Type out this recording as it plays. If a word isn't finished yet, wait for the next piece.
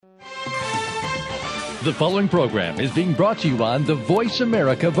The following program is being brought to you on the Voice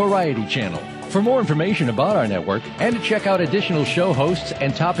America Variety Channel. For more information about our network and to check out additional show hosts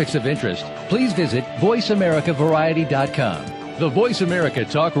and topics of interest, please visit voiceamericavariety.com. The Voice America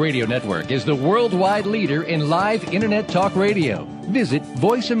Talk Radio Network is the worldwide leader in live Internet talk radio. Visit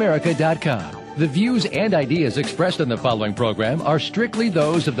voiceamerica.com. The views and ideas expressed on the following program are strictly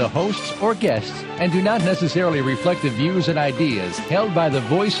those of the hosts or guests and do not necessarily reflect the views and ideas held by the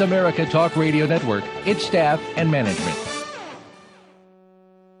Voice America Talk Radio Network, its staff, and management.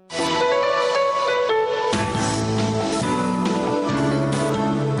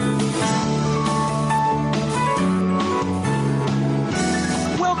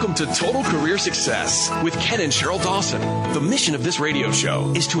 Welcome to Total Career Success with Ken and Sheryl Dawson. The mission of this radio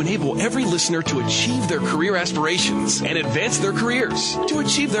show is to enable every listener to achieve their career aspirations and advance their careers, to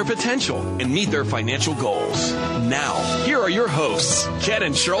achieve their potential and meet their financial goals. Now, here are your hosts, Ken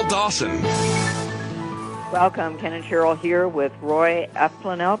and Sheryl Dawson. Welcome, Ken and Sheryl here with Rory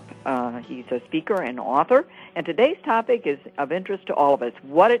Aplanalp. He's a speaker and author, and today's topic is of interest to all of us,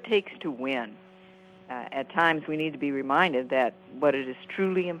 what it takes to win. At times, we need to be reminded that what is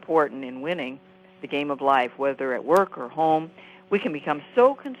truly important in winning the game of life, whether at work or home, we can become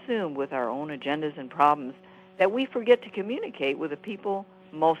so consumed with our own agendas and problems that we forget to communicate with the people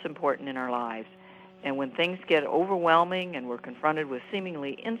most important in our lives. And when things get overwhelming and we're confronted with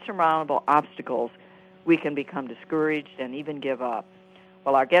seemingly insurmountable obstacles, we can become discouraged and even give up.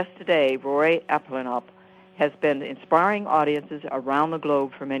 Well, our guest today, Rory Aplanalp, has been inspiring audiences around the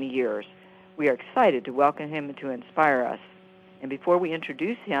globe for many years. We are excited to welcome him to inspire us. And before we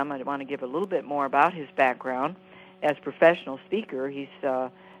introduce him, I want to give a little bit more about his background. As a professional speaker, he's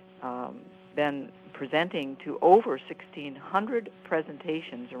been presenting to over 1,600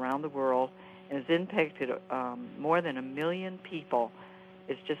 presentations around the world and has impacted more than 1 million people.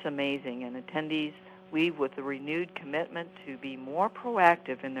 It's just amazing. And attendees leave with a renewed commitment to be more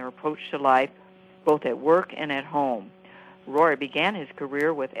proactive in their approach to life, both at work and at home. Rory began his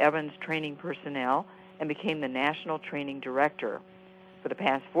career with Evans Training Personnel and became the National Training Director. For the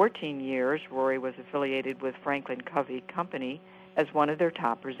past 14 years, Rory was affiliated with Franklin Covey Company as one of their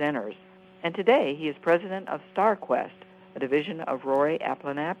top presenters. And today, he is president of StarQuest, a division of Rory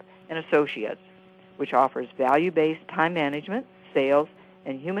Aplanalp and Associates, which offers value-based time management, sales,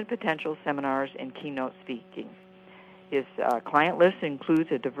 and human potential seminars and keynote speaking. His client list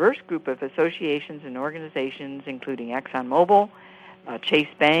includes a diverse group of associations and organizations, including ExxonMobil, Chase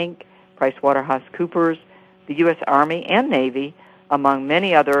Bank, PricewaterhouseCoopers, the U.S. Army and Navy, among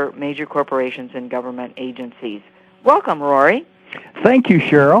many other major corporations and government agencies. Welcome, Rory. Thank you,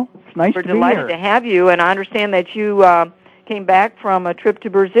 Sheryl. It's nice to be here. We're delighted to have you, and I understand that you came back from a trip to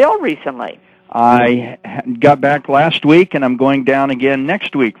Brazil recently. I got back last week, and I'm going down again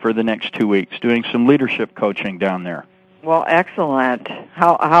next week for the next 2 weeks, doing some leadership coaching down there. Well, excellent.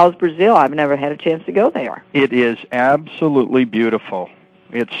 How's Brazil? I've never had a chance to go there. It is absolutely beautiful.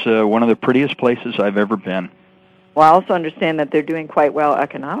 It's one of the prettiest places I've ever been. Well, I also understand that they're doing quite well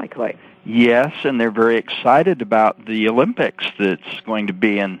economically. Yes, and they're very excited about the Olympics that's going to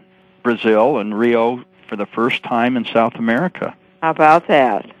be in Brazil and Rio for the first time in South America. How about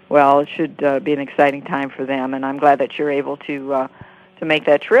that? Well, it should be an exciting time for them, and I'm glad that you're able to make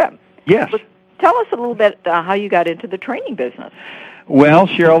that trip. Yes. But tell us a little bit how you got into the training business. Well,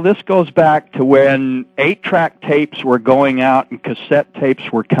 Sheryl, this goes back to when 8-track tapes were going out and cassette tapes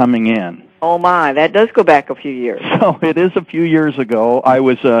were coming in. Oh, my, that does go back a few years. So it is a few years ago. I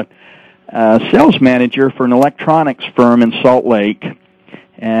was a sales manager for an electronics firm in Salt Lake,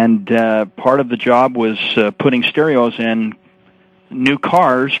 and part of the job was putting stereos in new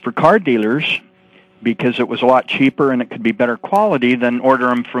cars for car dealers because it was a lot cheaper and it could be better quality than order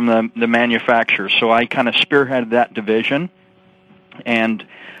them from the manufacturer. So I kind of spearheaded that division. And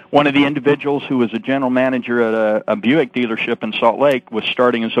one of the individuals who was a general manager at a Buick dealership in Salt Lake was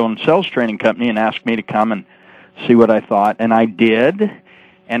starting his own sales training company and asked me to come and see what I thought. And I did,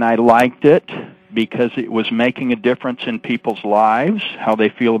 and I liked it because it was making a difference in people's lives, how they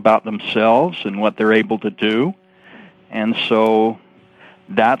feel about themselves and what they're able to do. And so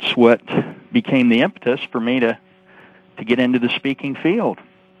that's what became the impetus for me to get into the speaking field.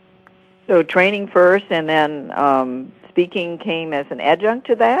 So training first, and then speaking came as an adjunct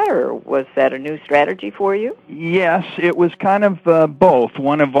to that, or was that a new strategy for you? Yes, it was kind of both.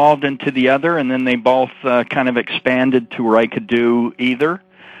 One evolved into the other, and then they both kind of expanded to where I could do either.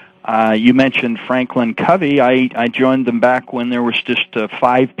 You mentioned Franklin Covey. I joined them back when there was just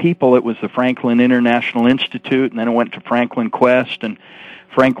 5 people. It was the Franklin International Institute, and then it went to Franklin Quest and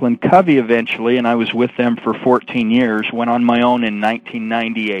Franklin Covey eventually, and I was with them for 14 years, went on my own in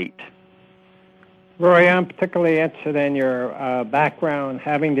 1998. Rory, I'm particularly interested in your background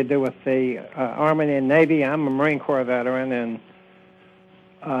having to do with the Army and Navy. I'm a Marine Corps veteran,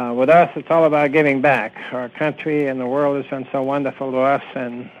 and with us, it's all about giving back. Our country and the world has been so wonderful to us,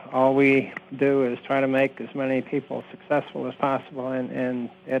 and all we do is try to make as many people successful as possible. And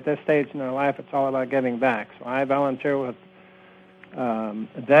at this stage in their life, it's all about giving back. So I volunteer with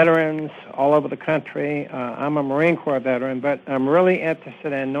veterans all over the country. I'm a Marine Corps veteran, but I'm really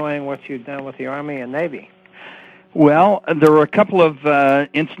interested in knowing what you've done with the Army and Navy. Well, there were a couple of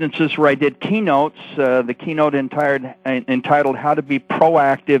instances where I did keynotes. The keynote entitled How to Be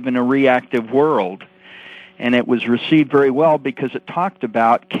Proactive in a Reactive World. And it was received very well because it talked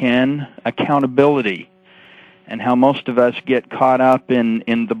about, Ken, accountability, and how most of us get caught up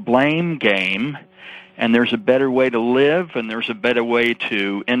in the blame game. And there's a better way to live, and there's a better way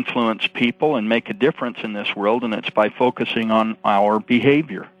to influence people and make a difference in this world, and it's by focusing on our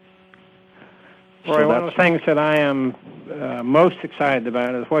behavior. Roy, one of the things that I am most excited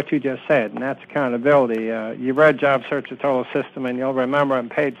about is what you just said, and that's accountability. You've read Job Search the Total System, and you'll remember on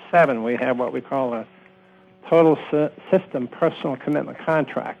page 7 we have what we call a Total System Personal Commitment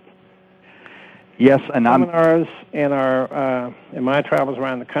Contract. Yes, and seminars in my travels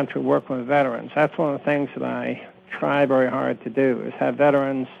around the country working with veterans. That's one of the things that I try very hard to do, is have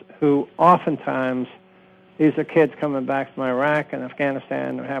veterans who oftentimes, these are kids coming back from Iraq and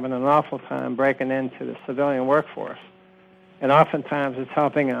Afghanistan, are having an awful time breaking into the civilian workforce. And oftentimes it's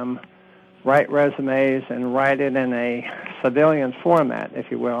helping them write resumes and write it in a civilian format, if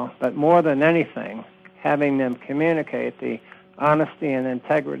you will. But more than anything, having them communicate the honesty and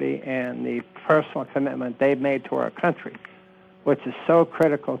integrity and the personal commitment they've made to our country, which is so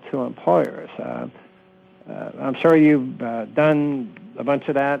critical to employers. I'm sure you've done a bunch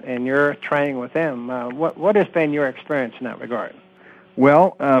of that in your training with them. What has been your experience in that regard?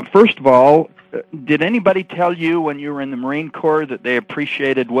 Well, first of all, did anybody tell you when you were in the Marine Corps that they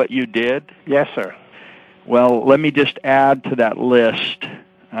appreciated what you did? Yes, sir. Well, let me just add to that list.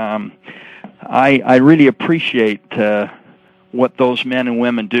 I really appreciate what those men and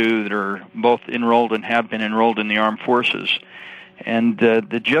women do that are both enrolled and have been enrolled in the armed forces. And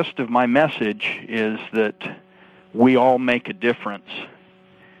the gist of my message is that we all make a difference.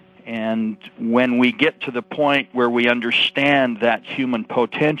 And when we get to the point where we understand that human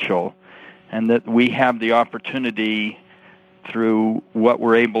potential and that we have the opportunity through what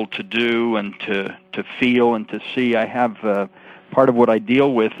we're able to do and to feel and to see, I have part of what I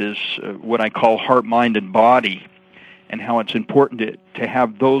deal with is what I call heart, mind, and body, and how it's important to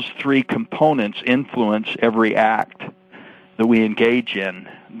have those three components influence every act that we engage in.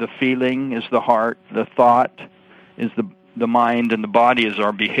 The feeling is the heart, the thought is the mind, and the body is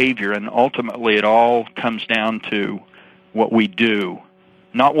our behavior, and ultimately it all comes down to what we do.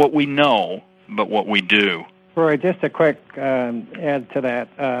 Not what we know, but what we do. Rory, just a quick add to that.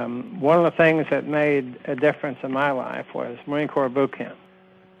 One of the things that made a difference in my life was Marine Corps boot camp.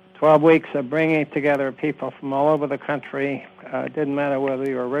 12 weeks of bringing together people from all over the country. It didn't matter whether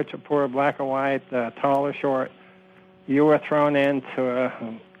you were rich or poor, black or white, tall or short. You were thrown into a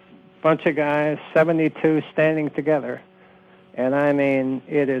bunch of guys, 72 standing together. And I mean,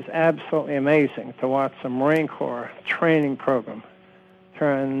 it is absolutely amazing to watch the Marine Corps training program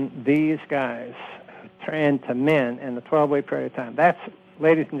turn these guys into men in a 12-week period of time. That's,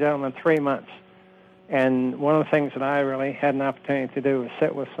 ladies and gentlemen, 3 months. And one of the things that I really had an opportunity to do was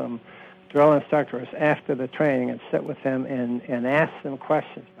sit with some drill instructors after the training and sit with them and ask them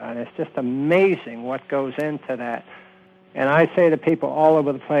questions about it. It's just amazing what goes into that. And I say to people all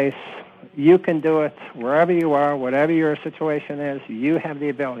over the place, you can do it wherever you are, whatever your situation is. You have the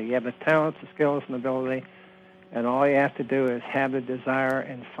ability. You have the talents, the skills, and the ability. And all you have to do is have the desire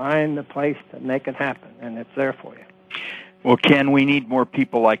and find the place to make it happen. And it's there for you. Well, Ken, we need more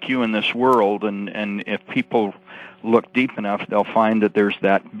people like you in this world, and if people look deep enough, they'll find that there's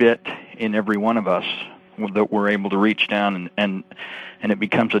that bit in every one of us that we're able to reach down, and it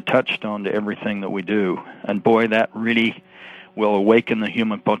becomes a touchstone to everything that we do. And boy, that really will awaken the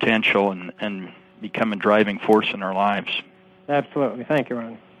human potential and become a driving force in our lives. Absolutely. Thank you,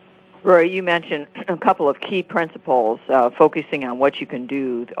 Ron. Rory, you mentioned a couple of key principles, focusing on what you can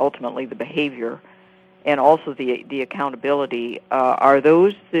do, ultimately the behavior, and also the accountability. Are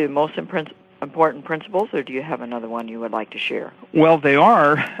those the most important principles, or do you have another one you would like to share? Well, they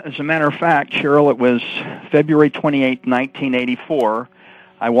are. As a matter of fact, Sheryl, it was February 28, 1984.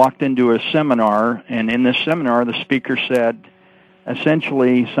 I walked into a seminar, and in this seminar, the speaker said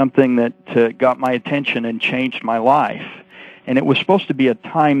essentially something that got my attention and changed my life. And it was supposed to be a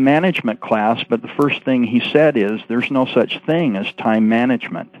time management class, but the first thing he said is, there's no such thing as time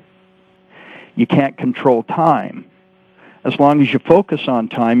management. you can't control time. As long as you focus on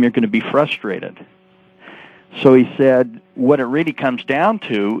time, you're going to be frustrated. So he said, what it really comes down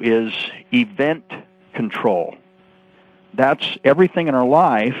to is event control. That's everything in our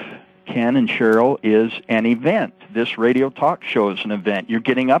life, Ken and Sheryl, is an event. This radio talk show is an event. You're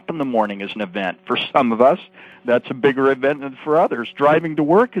getting up in the morning is an event. For some of us, that's a bigger event than for others. Driving to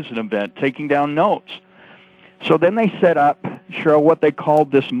work is an event, taking down notes. So then they set up, Sheryl, what they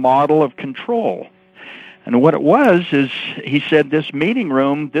called this model of control. And what it was is, he said, this meeting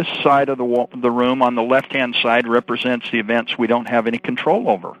room, this side of the room on the left-hand side represents the events we don't have any control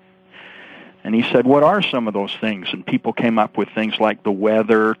over. And he said, what are some of those things? And people came up with things like the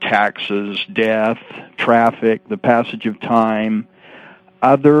weather, taxes, death, traffic, the passage of time.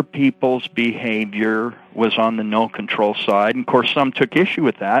 Other people's behavior was on the no control side. And, of course, some took issue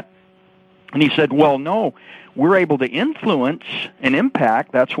with that. And he said, well, no, we're able to influence and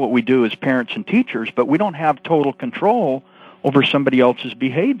impact. That's what we do as parents and teachers, but we don't have total control over somebody else's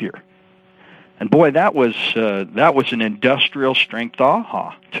behavior. And, boy, that was an industrial strength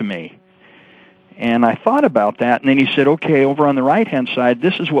aha to me. And I thought about that, and then he said, okay, over on the right-hand side,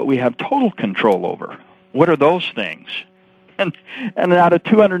 this is what we have total control over. What are those things? And out of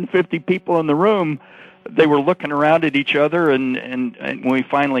 250 people in the room, they were looking around at each other, and we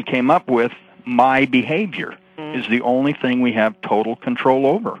finally came up with my behavior is the only thing we have total control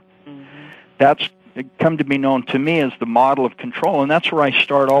over. Mm-hmm. That's come to be known to me as the model of control, and that's where I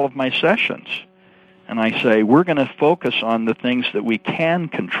start all of my sessions. And I say, we're going to focus on the things that we can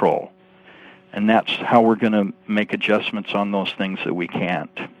control. And that's how we're going to make adjustments on those things that we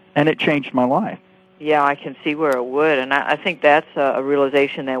can't. And it changed my life. Yeah, I can see where it would. And I think that's a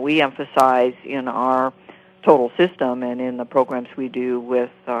realization that we emphasize in our total system and in the programs we do with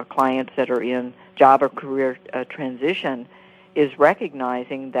clients that are in job or career transition, is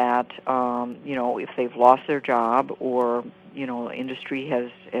recognizing that, if they've lost their job or, industry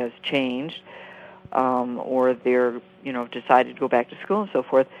has changed or they're, decided to go back to school and so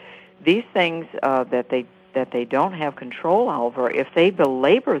forth, these things that they don't have control over, if they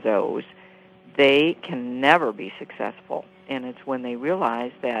belabor those, they can never be successful. And it's when they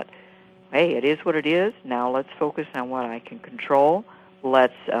realize that, hey, it is what it is. Now let's focus on what I can control.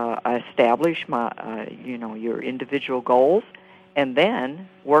 Let's establish my, your individual goals, and then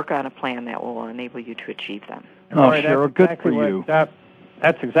work on a plan that will enable you to achieve them. Sheryl, good for you.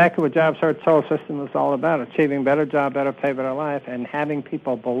 That's exactly what Job Search Soul System is all about, achieving better job, better pay, better life, and having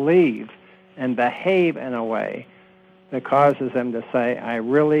people believe and behave in a way that causes them to say, I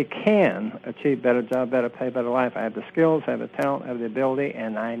really can achieve better job, better pay, better life. I have the skills, I have the talent, I have the ability,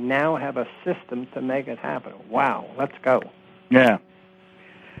 and I now have a system to make it happen. Wow, let's go. Yeah.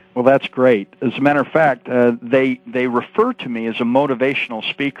 Well, that's great. As a matter of fact, they refer to me as a motivational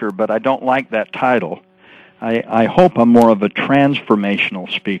speaker, but I don't like that title. I hope I'm more of a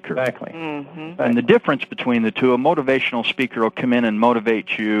transformational speaker. Exactly. Mm-hmm. And the difference between the two, a motivational speaker will come in and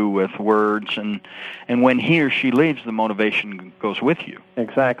motivate you with words, and when he or she leaves, the motivation goes with you.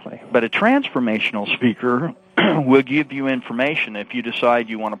 Exactly. But a transformational speaker will give you information. If you decide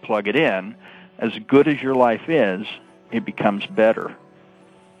you want to plug it in, as good as your life is, it becomes better.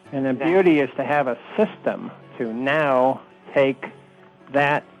 And the beauty is to have a system to now take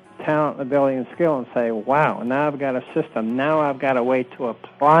that talent, ability, and skill and say, wow, now I've got a system. Now I've got a way to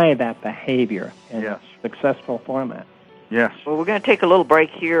apply that behavior in a successful format. Yes. Well, we're going to take a little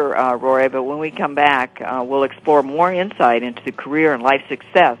break here, Rory, but when we come back, we'll explore more insight into the career and life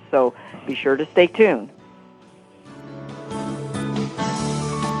success, so be sure to stay tuned.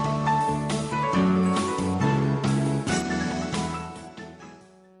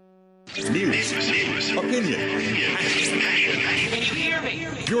 News, opinion,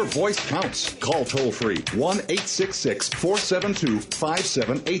 your voice counts. Call toll-free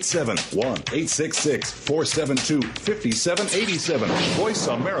 1-866-472-5787. 1-866-472-5787.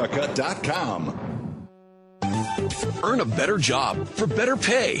 VoiceAmerica.com. Earn a better job for better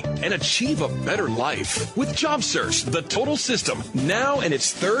pay and achieve a better life with Job Search, the total system, now in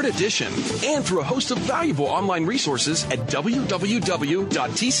its 3rd edition, and through a host of valuable online resources at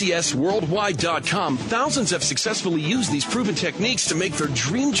www.tcsworldwide.com. Thousands have successfully used these proven techniques to make their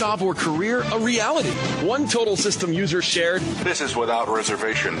dream job or career a reality. One total system user shared, "This is without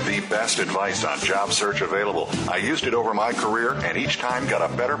reservation the best advice on job search available. I used it over my career and each time got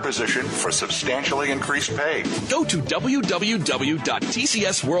a better position for substantially increased pay." Go to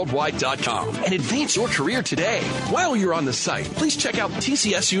www.tcsworldwide.com and advance your career today. While you're on the site, please check out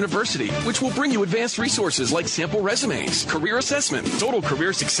TCS University, which will bring you advanced resources like sample resumes, career assessment, total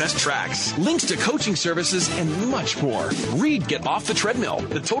career success tracks, links to coaching services, and much more. Read Get Off the Treadmill,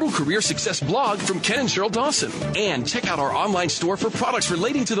 the Total Career Success blog from Ken and Sheryl Dawson. And check out our online store for products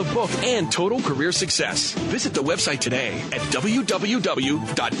relating to the book and Total Career Success. Visit the website today at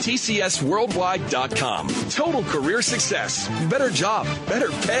www.tcsworldwide.com. Total Career Success. Better job,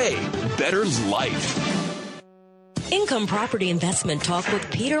 better pay, better life. Income Property Investment Talk with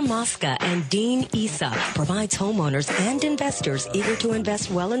Peter Mosca and Dean Issa provides homeowners and investors eager to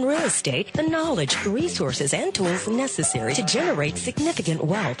invest well in real estate the knowledge, resources, and tools necessary to generate significant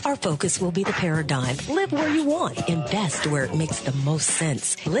wealth. Our focus will be the paradigm. Live where you want. Invest where it makes the most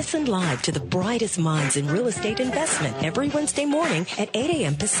sense. Listen live to the brightest minds in real estate investment every Wednesday morning at 8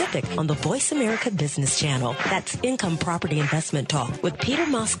 a.m. Pacific on the Voice America Business Channel. That's Income Property Investment Talk with Peter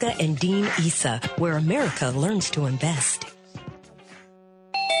Mosca and Dean Issa, where America learns to invest.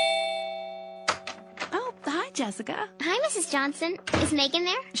 Oh, hi, Jessica. Hi, Mrs. Johnson. Is Megan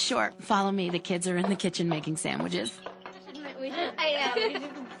there? Sure. Follow me. The kids are in the kitchen making sandwiches. Hey,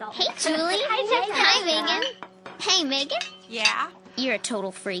 Julie. Hi, Megan. Hey, Megan. Yeah? You're a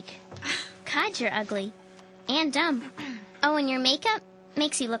total freak. God, you're ugly. And dumb. Oh, and your makeup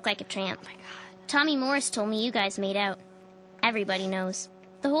makes you look like a tramp. Tommy Morris told me you guys made out. Everybody knows.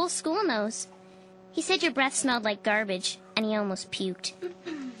 The whole school knows. He said your breath smelled like garbage, and he almost puked.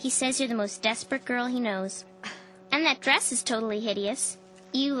 He says you're the most desperate girl he knows. And that dress is totally hideous.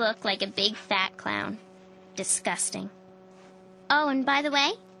 You look like a big fat clown. Disgusting. Oh, and by the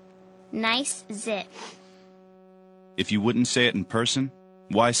way, nice zit. If you wouldn't say it in person,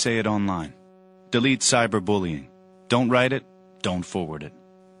 why say it online? Delete cyberbullying. Don't write it, don't forward it.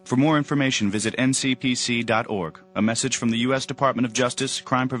 For more information, visit ncpc.org. A message from the U.S. Department of Justice,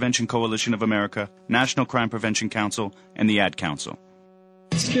 Crime Prevention Coalition of America, National Crime Prevention Council, and the Ad Council.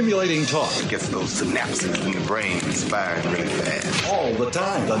 Stimulating talk. It gets those synapses in the brain firing really fast. All the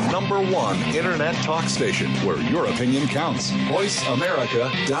time. The #1 Internet talk station where your opinion counts.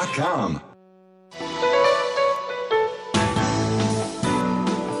 VoiceAmerica.com.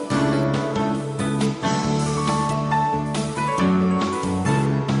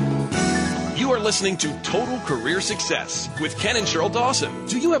 You are listening to Total Career Success with Ken and Sheryl Dawson.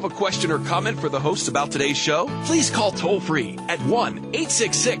 Do you have a question or comment for the hosts about today's show? Please call toll-free at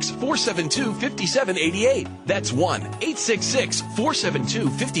 1-866-472-5788. That's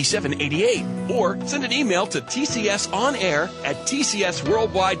 1-866-472-5788. Or send an email to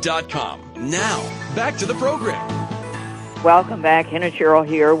tcsonair@tcsworldwide.com. Now, back to the program. Welcome back. Ken and Sheryl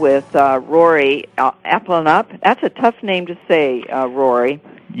here with Rory Aplanalp. That's a tough name to say, Rory.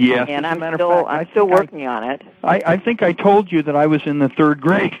 Yes, and I'm still working on it. I think I told you that I was in the 3rd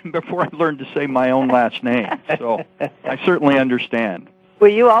grade before I learned to say my own last name, so I certainly understand. Well,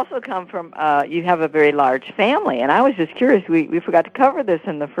 you also come from, you have a very large family, and I was just curious, we forgot to cover this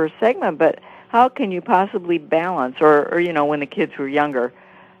in the first segment, but how can you possibly balance, or when the kids were younger,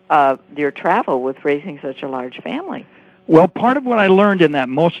 your travel with raising such a large family? Well, part of what I learned in that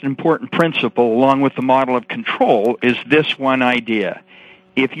most important principle, along with the model of control, is this one idea.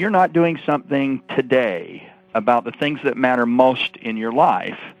 If you're not doing something today about the things that matter most in your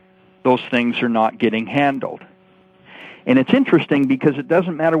life, those things are not getting handled. And it's interesting because it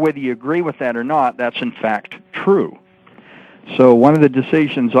doesn't matter whether you agree with that or not, that's in fact true. So one of the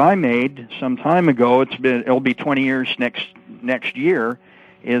decisions I made some time ago, it'll be 20 years next year,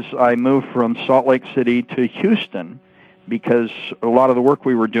 is I moved from Salt Lake City to Houston because a lot of the work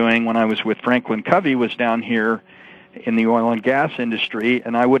we were doing when I was with Franklin Covey was down here in the oil and gas industry,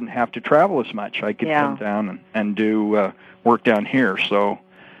 and I wouldn't have to travel as much. I could come down and do work down here. So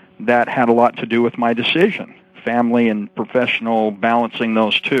that had a lot to do with my decision, family and professional, balancing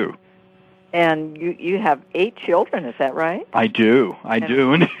those two. And you have 8 children, is that right? I do.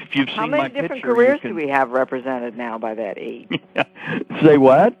 And if you've seen my picture, how many different careers do we have represented now by that 8? Say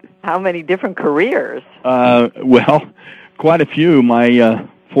what? How many different careers? Well, quite a few. My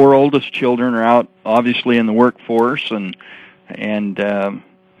 4 oldest children are out, obviously, in the workforce, and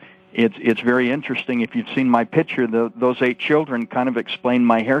it's very interesting. If you've seen my picture, those 8 children kind of explain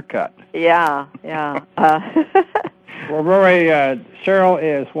my haircut. Yeah. Well, Rory, Sheryl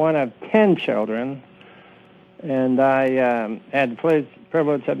is one of 10 children, and I had the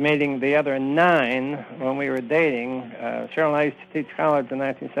privilege of meeting the other 9 when we were dating. Sheryl and I used to teach college in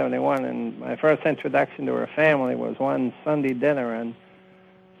 1971, and my first introduction to her family was one Sunday dinner, and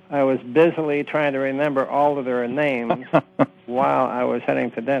I was busily trying to remember all of their names while I was heading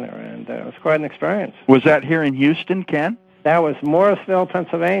to dinner, and it was quite an experience. Was that here in Houston, Ken? That was Morrisville,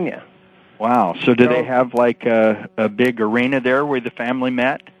 Pennsylvania. Wow. So do they have like a big arena there where the family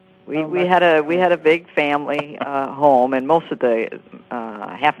met? We had a big family home, and most of the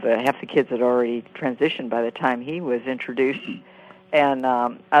half the kids had already transitioned by the time he was introduced. And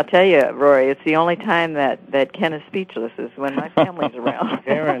I'll tell you, Rory, it's the only time that Ken is speechless is when my family's around.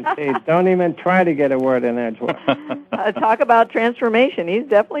 Guaranteed. Don't even try to get a word in edgewise. Talk about transformation. He's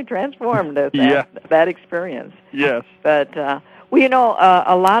definitely transformed at that experience. Yes. But, well, you know,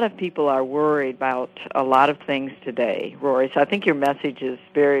 a lot of people are worried about a lot of things today, Rory. So I think your message is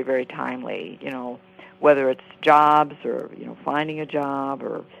very, very timely, you know, whether it's jobs or, you know, finding a job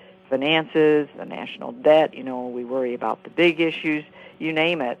or finances, the national debt, you know, we worry about the big issues, you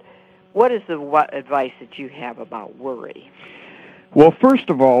name it. What is the advice that you have about worry? Well, first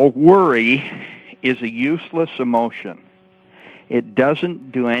of all, worry is a useless emotion. It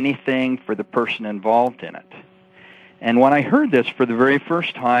doesn't do anything for the person involved in it. And when I heard this for the very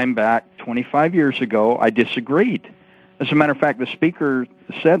first time back 25 years ago, I disagreed. As a matter of fact, the speaker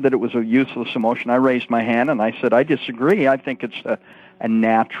said that it was a useless emotion. I raised my hand and I said, I disagree. I think it's a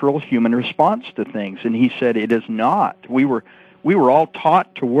natural human response to things. And he said, it is not. We were all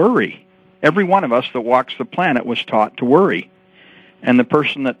taught to worry. Every one of us that walks the planet was taught to worry. And the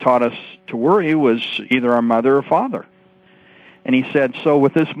person that taught us to worry was either our mother or father. And he said, so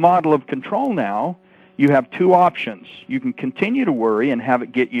with this model of control now, you have two options. You can continue to worry and have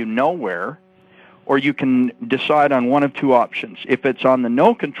it get you nowhere, or you can decide on one of two options. If it's on the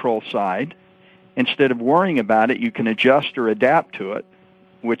no control side, instead of worrying about it, you can adjust or adapt to it,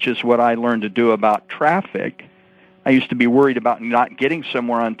 which is what I learned to do about traffic. I used to be worried about not getting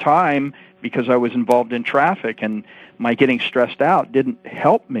somewhere on time because I was involved in traffic, and my getting stressed out didn't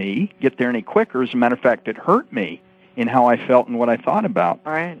help me get there any quicker. As a matter of fact, it hurt me in how I felt and what I thought about.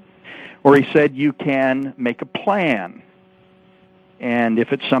 All right. Or he said you can make a plan. And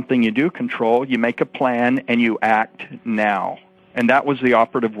if it's something you do control, you make a plan and you act now. And that was the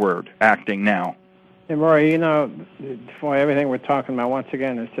operative word, acting now. And Rory, you know, for everything we're talking about, once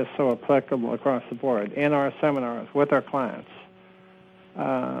again, is just so applicable across the board. In our seminars, with our clients,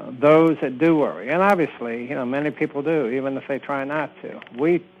 those that do worry, and obviously, you know, many people do, even if they try not to,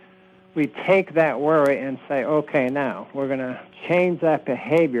 we take that worry and say, okay, now, we're going to change that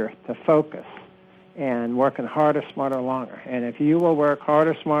behavior to focus and working harder, smarter, longer. And if you will work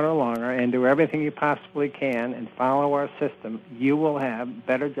harder, smarter, longer, and do everything you possibly can and follow our system, you will have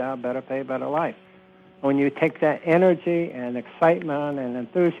better job, better pay, better life. When you take that energy and excitement and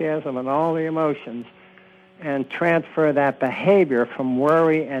enthusiasm and all the emotions and transfer that behavior from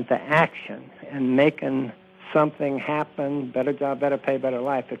worry into action and making something happen, better job, better pay, better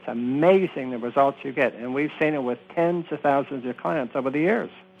life, it's amazing the results you get. And we've seen it with tens of thousands of clients over the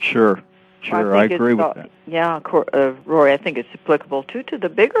years. Sure, I agree with that. Yeah, Rory, I think it's applicable, too, to the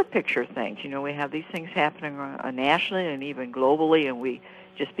bigger picture things. You know, we have these things happening nationally and even globally, and we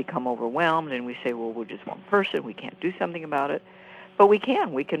just become overwhelmed, and we say, well, we're just one person, we can't do something about it. But we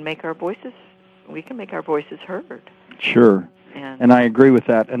can make our voices heard. Sure. And I agree with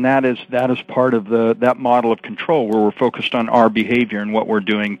that. And that is part of that model of control where we're focused on our behavior and what we're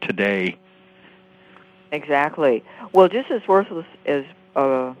doing today. Exactly. Well, just as worthless as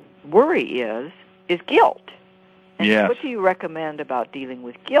worry is guilt. And yes. What do you recommend about dealing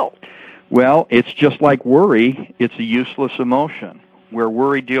with guilt? Well, it's just like worry. It's a useless emotion. Where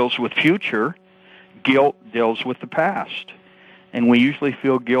worry deals with future, guilt deals with the past. And we usually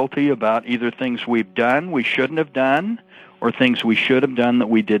feel guilty about either things we've done we shouldn't have done or things we should have done that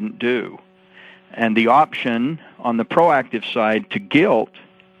we didn't do. And the option on the proactive side to guilt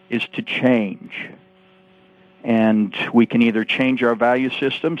is to change. And we can either change our value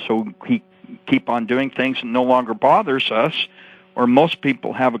system so we keep on doing things that no longer bothers us, or most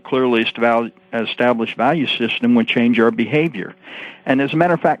people have a clearly established value system would change our behavior. And as a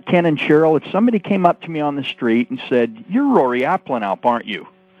matter of fact, Ken and Sheryl, if somebody came up to me on the street and said, you're Rory Aplanalp, aren't you?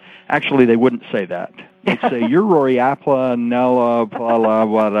 Actually, they wouldn't say that. They'd say, you're Rory Aplanalp.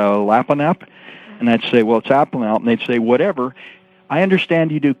 And I'd say, well, it's Aplanalp. And they'd say, whatever. I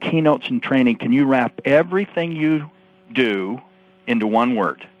understand you do keynotes and training. Can you wrap everything you do into one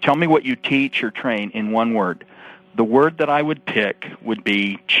word? Tell me what you teach or train in one word. The word that I would pick would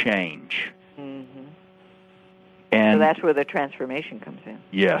be change. Mm-hmm. And so that's where the transformation comes in.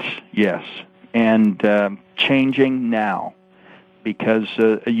 Yes. And changing now. Because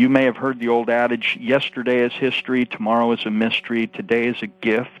you may have heard the old adage, yesterday is history, tomorrow is a mystery, today is a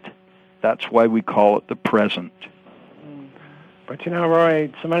gift. That's why we call it the present. But,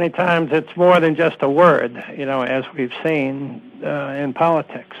 Rory, so many times it's more than just a word, as we've seen in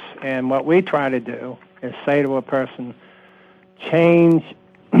politics. And what we try to do is say to a person, change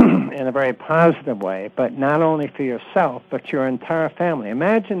in a very positive way, but not only for yourself, but your entire family.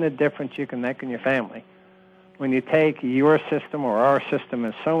 Imagine the difference you can make in your family when you take your system or our system,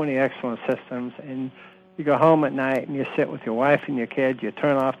 and so many excellent systems, and you go home at night and you sit with your wife and your kids, you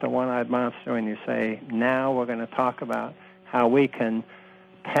turn off the one-eyed monster and you say, now we're going to talk about how we can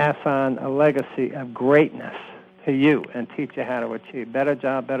pass on a legacy of greatness to you and teach you how to achieve better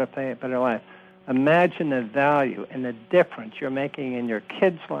job, better pay, better life. Imagine the value and the difference you're making in your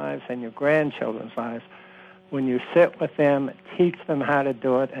kids' lives and your grandchildren's lives when you sit with them, teach them how to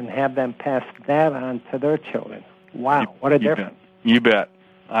do it, and have them pass that on to their children. Wow, what a difference. You bet.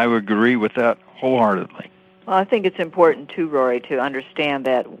 I would agree with that wholeheartedly. Well, I think it's important, too, Rory, to understand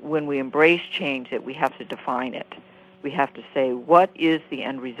that when we embrace change, that we have to define it. We have to say, what is the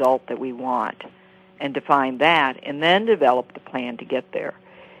end result that we want, and define that, and then develop the plan to get there.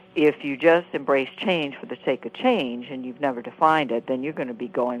 If you just embrace change for the sake of change and you've never defined it, then you're going to be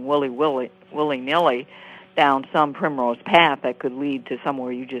going willy-nilly down some primrose path that could lead to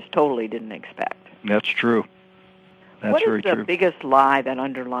somewhere you just totally didn't expect. That's true. That's very true. What is the biggest lie that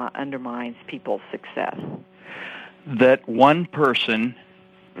undermines people's success? That one person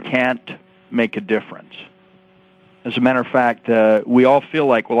can't make a difference. As a matter of fact, we all feel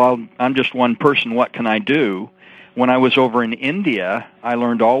like, well, I'm just one person, what can I do? When I was over in India, I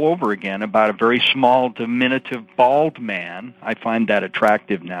learned all over again about a very small, diminutive, bald man, I find that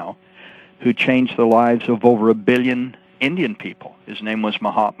attractive now, who changed the lives of over 1 billion Indian people. His name was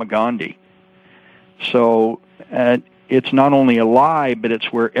Mahatma Gandhi. So it's not only a lie, but it's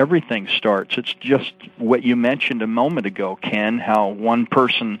where everything starts. It's just what you mentioned a moment ago, Ken, how one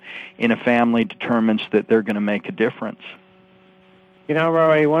person in a family determines that they're going to make a difference.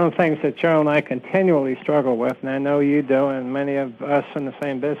 Rory, one of the things that Cheryl and I continually struggle with, and I know you do, and many of us in the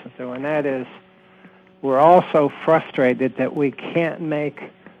same business do, and that is we're all so frustrated that we can't make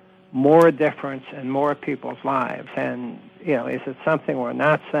more difference in more people's lives. And, is it something we're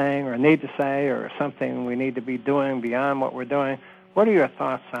not saying or need to say or something we need to be doing beyond what we're doing? What are your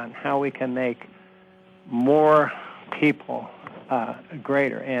thoughts on how we can make more people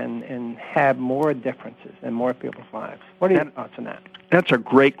greater and have more differences in more people's lives? What are your thoughts on that? That's a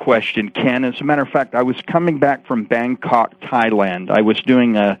great question, Ken. As a matter of fact, I was coming back from Bangkok, Thailand. I was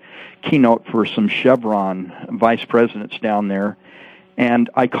doing a keynote for some Chevron vice presidents down there, and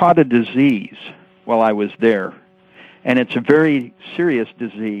I caught a disease while I was there. And it's a very serious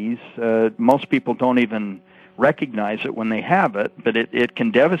disease. Most people don't even recognize it when they have it, but it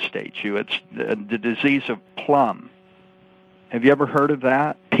can devastate you. It's the disease of plum. Have you ever heard of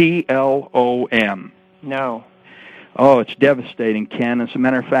that? P.l.a.t.e. No. Oh, it's devastating, Ken. As a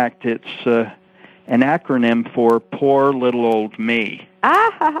matter of fact, it's an acronym for poor little old me.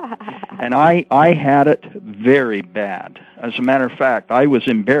 And I had it very bad. As a matter of fact, I was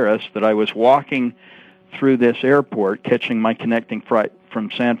embarrassed that I was walking through this airport, catching my connecting flight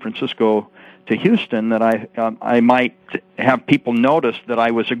from San Francisco to Houston, that I might have people notice that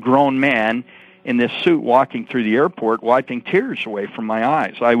I was a grown man in this suit walking through the airport, wiping tears away from my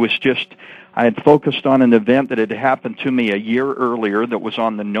eyes. I had focused on an event that had happened to me a year earlier that was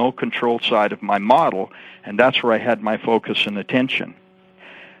on the no-control side of my model, and that's where I had my focus and attention.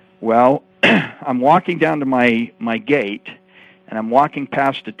 Well, I'm walking down to my gate, and I'm walking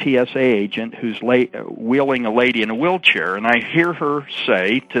past a TSA agent who's wheeling a lady in a wheelchair, and I hear her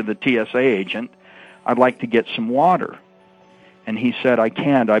say to the TSA agent, "I'd like to get some water." And he said, "I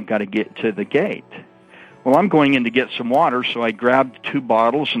can't, I've got to get to the gate." Well, I'm going in to get some water, so I grabbed 2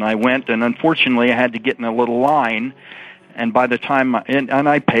 bottles and I went, and unfortunately I had to get in a little line, and by the time, and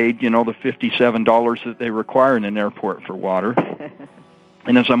I paid, the $57 that they require in an airport for water.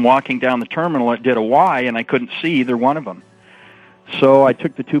 And as I'm walking down the terminal, it did a Y, and I couldn't see either one of them. So I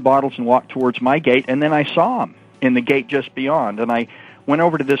took the 2 bottles and walked towards my gate, and then I saw them in the gate just beyond, and I went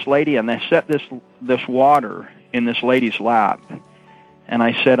over to this lady, and I set this water in this lady's lap, and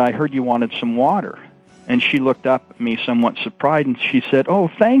I said, "I heard you wanted some water." And she looked up at me somewhat surprised, and she said, "Oh,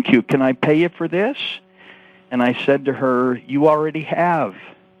 thank you. Can I pay you for this?" And I said to her, "You already have."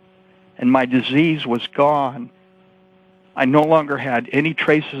 And my disease was gone. I no longer had any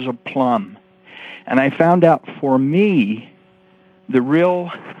traces of plum. And I found out for me, the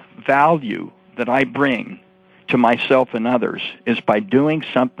real value that I bring to myself and others is by doing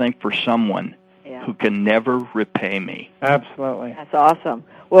something for someone who can never repay me. Absolutely. That's awesome.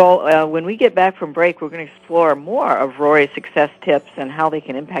 Well, when we get back from break, we're going to explore more of Rory's success tips and how they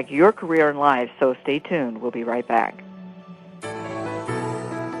can impact your career and life. So stay tuned. We'll be right back.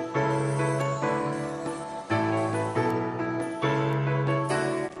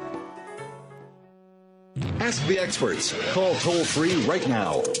 Ask the experts. Call toll-free right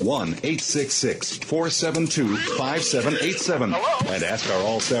now, 1-866-472-5787. And ask our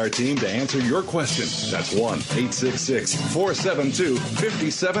All-Star team to answer your question. That's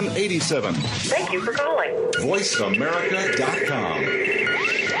 1-866-472-5787. Thank you for calling. VoiceAmerica.com.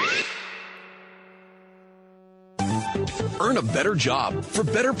 Earn a better job for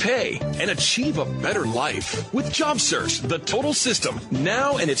better pay and achieve a better life with JobSearch, the total system,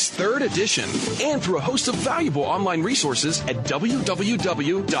 now in its 3rd edition, and through a host of valuable online resources at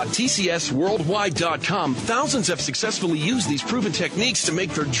www.tcsworldwide.com. Thousands have successfully used these proven techniques to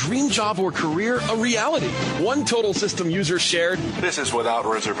make their dream job or career a reality. One total system user shared, "This is without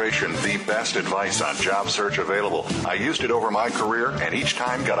reservation the best advice on job search available. I used it over my career and each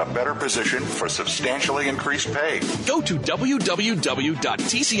time got a better position for substantially increased pay." Go to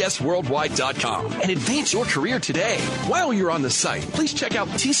www.tcsworldwide.com and advance your career today. While you're on the site, please check out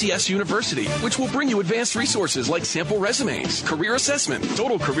TCS University, which will bring you advanced resources like sample resumes, career assessment,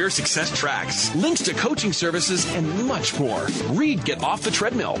 total career success tracks, links to coaching services, and much more. Read Get Off the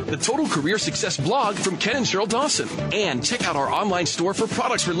Treadmill, the Total Career Success blog from Ken and Sheryl Dawson, and check out our online store for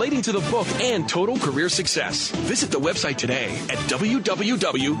products relating to the book and Total Career Success. Visit the website today at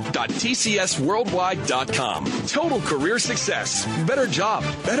www.tcsworldwide.com. Total Career Success. Better job,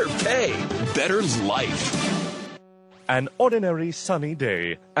 better pay, better life. An ordinary sunny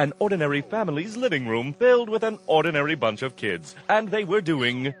day. An ordinary family's living room filled with an ordinary bunch of kids. And they were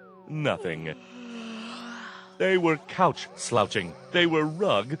doing nothing. They were couch slouching. They were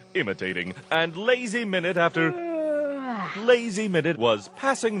rug imitating. And lazy minute after lazy minute was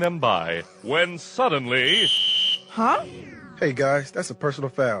passing them by. When suddenly... Huh? Hey guys, that's a personal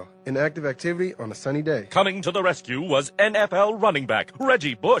foul. Inactive activity on a sunny day. Coming to the rescue was NFL running back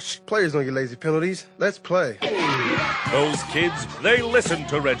Reggie Bush. Players don't get lazy penalties. Let's play. Those kids, they listened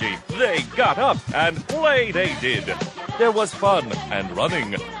to Reggie. They got up and play they did. There was fun and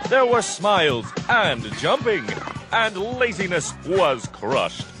running. There were smiles and jumping. And laziness was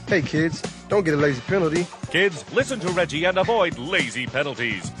crushed. Hey kids, don't get a lazy penalty. Kids, listen to Reggie and avoid lazy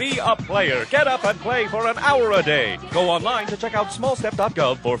penalties. Be a player. Get up and play for an hour a day. Go online to check out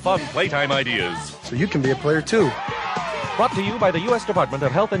smallstep.gov for fun playtime ideas. So you can be a player too. Brought to you by the U.S. Department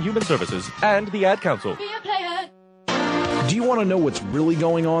of Health and Human Services and the Ad Council. Be a player. Do you want to know what's really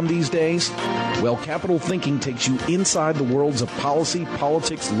going on these days? Well, Capital Thinking takes you inside the worlds of policy,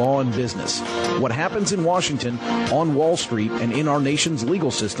 politics, law, and business. What happens in Washington, on Wall Street, and in our nation's legal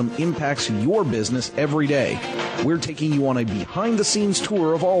system impacts your business every day. We're taking you on a behind-the-scenes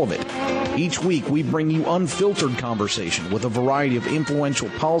tour of all of it. Each week, we bring you unfiltered conversation with a variety of influential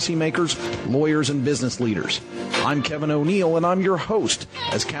policymakers, lawyers, and business leaders. I'm Kevin O'Neill, and I'm your host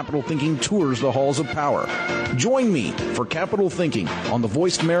as Capital Thinking tours the halls of power. Join me for Capital Thinking on the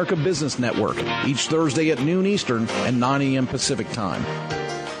Voice America Business Network each Thursday at noon Eastern and 9 a.m. Pacific Time.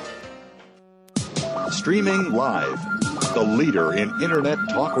 Streaming live, the leader in Internet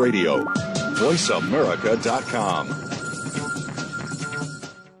talk radio, VoiceAmerica.com.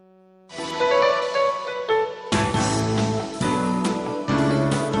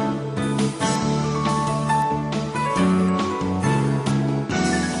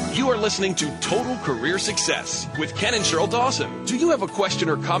 Listening to Total Career Success with Ken and Sheryl Dawson. Do you have a question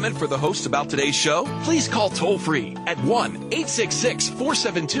or comment for the hosts about today's show? Please call toll-free at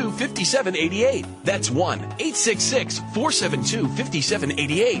 1-866-472-5788. That's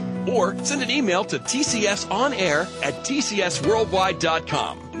 1-866-472-5788. Or send an email to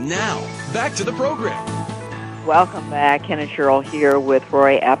tcsonair@tcsworldwide.com. Now, back to the program. Welcome back. Ken and Sheryl here with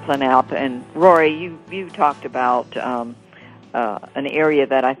Rory Aplanalp. And Rory, you talked about an area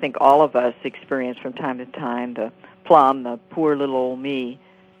that I think all of us experience from time to time, the plum, the poor little old me.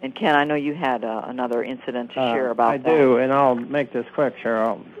 And Ken, I know you had another incident to share about that. I do, and I'll make this quick,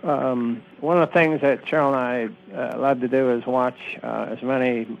 Sheryl. One of the things that Sheryl and I love to do is watch as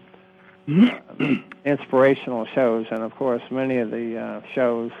many inspirational shows, and of course many of the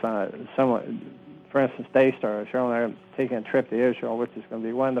shows, somewhat, for instance, Daystar. Sheryl and I are taking a trip to Israel, which is going to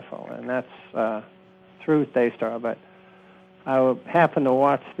be wonderful, and that's through Daystar, but I happened to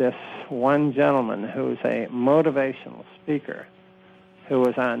watch this one gentleman who's a motivational speaker who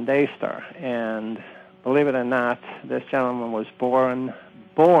was on Daystar. And believe it or not, this gentleman was born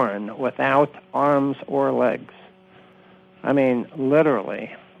without arms or legs. I mean,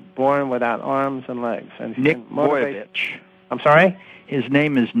 literally, born without arms and legs. And Nick Vujicic. I'm sorry? His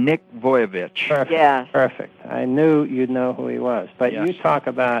name is Nick Vujicic. Perfect. Yeah. Perfect. I knew you'd know who he was. But yes. You talk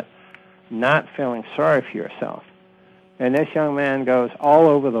about not feeling sorry for yourself. And this young man goes all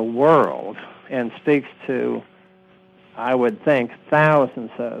over the world and speaks to I would think,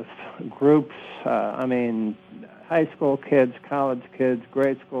 thousands of groups, high school kids, college kids,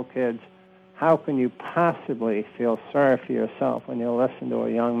 grade school kids. How can you possibly feel sorry for yourself when you listen to a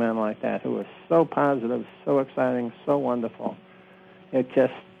young man like that who is so positive, so exciting, so wonderful? It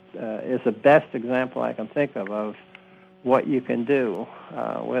just is the best example I can think of what you can do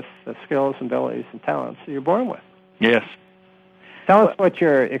with the skills and abilities and talents that you're born with. Yes. Tell us what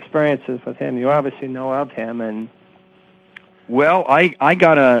your experience is with him. You obviously know of him. And well, I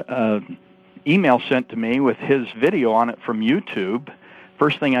got a email sent to me with his video on it from YouTube.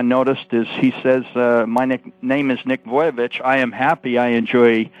 First thing I noticed is he says, my name is Nick Vojovich. I am happy. I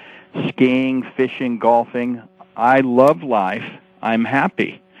enjoy skiing, fishing, golfing. I love life. I'm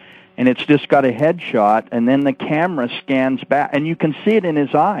happy. And it's just got a headshot, and then the camera scans back, and you can see it in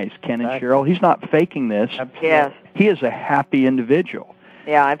his eyes, Ken and Sheryl. He's not faking this. Yes. He is a happy individual.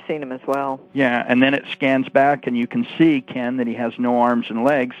 Yeah, I've seen him as well. Yeah, and then it scans back, and you can see, Ken, that he has no arms and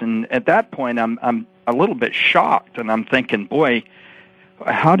legs. And at that point, I'm a little bit shocked, and I'm thinking, boy,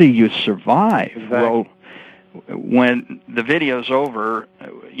 how do you survive? Exactly. Well, when the video's over,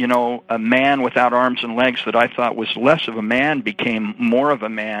 a man without arms and legs that I thought was less of a man became more of a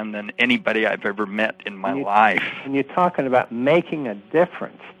man than anybody I've ever met in my life. And you're talking about making a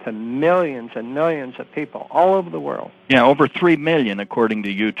difference to millions and millions of people all over the world. Yeah, over 3 million according to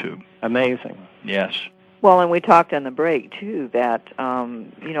YouTube. Amazing. Yes. Well, and we talked on the break, too, that,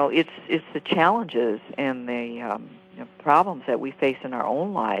 it's the challenges and the problems that we face in our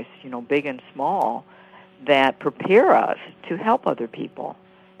own lives, big and small, that prepare us to help other people,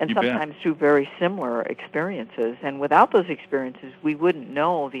 and sometimes through very similar experiences. And without those experiences, we wouldn't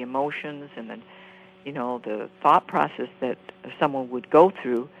know the emotions and the thought process that someone would go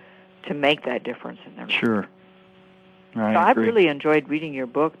through to make that difference in their life. Sure. I've really enjoyed reading your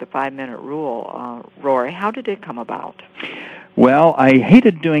book, The 5-Minute Rule. Rory, how did it come about? Well, I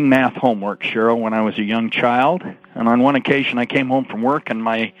hated doing math homework, Sheryl, when I was a young child. And on one occasion, I came home from work, and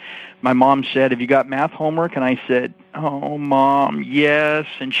my mom said, "Have you got math homework?" And I said, "Oh, Mom, yes."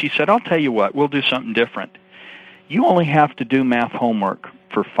 And she said, "I'll tell you what, we'll do something different. You only have to do math homework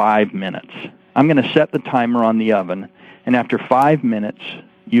for 5 minutes. I'm going to set the timer on the oven, and after 5 minutes,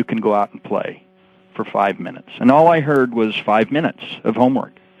 you can go out and play for 5 minutes." And all I heard was 5 minutes of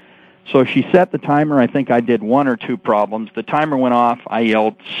homework. So she set the timer. I think I did 1 or 2 problems. The timer went off. I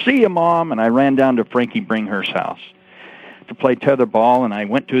yelled, "See ya, Mom," and I ran down to Frankie Bringhurst's house to play tetherball, and I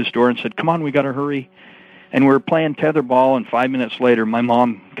went to his door and said, "Come on, we got to hurry." And we were playing tetherball, and 5 minutes later, my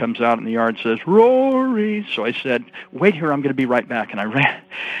mom comes out in the yard and says, "Rory." So I said, "Wait here, I'm going to be right back." And I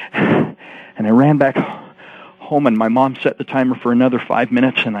ran back home, and my mom set the timer for another 5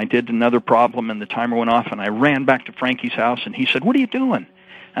 minutes, and I did another problem, and the timer went off, and I ran back to Frankie's house, and he said, "What are you doing?"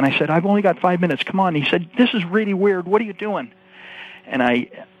 And I said, "I've only got 5 minutes. Come on." He said, "This is really weird. What are you doing?" And I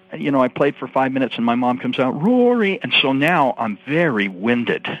played for 5 minutes, and my mom comes out, "Rory." And so now I'm very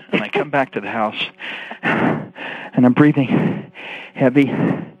winded. And I come back to the house, and I'm breathing heavy.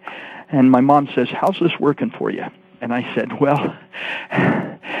 And my mom says, "How's this working for you?" And I said, "Well,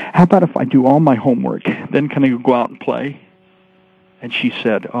 how about if I do all my homework? Then can I go out and play?" And she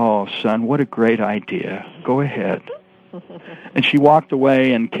said, "Oh, son, what a great idea. Go ahead." And she walked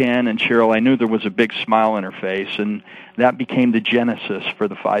away, and Ken and Sheryl, I knew there was a big smile on her face, and that became the genesis for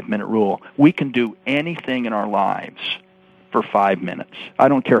the 5-minute rule. We can do anything in our lives for 5 minutes. I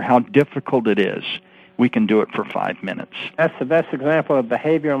don't care how difficult it is. We can do it for 5 minutes. That's the best example of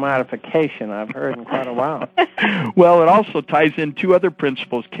behavioral modification I've heard in quite a while. Well, it also ties in 2 other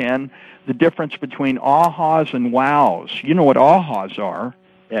principles, Ken. The difference between ahas and wows. You know what ahas are.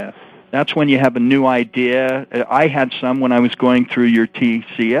 Yes. That's when you have a new idea. I had some when I was going through your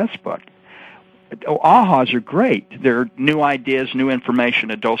TCS book. Ahas are great. They're new ideas, new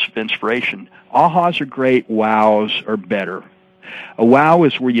information, a dose of inspiration. Ahas are great. Wows are better. A wow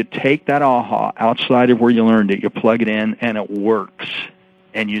is where you take that aha outside of where you learned it, you plug it in, and it works.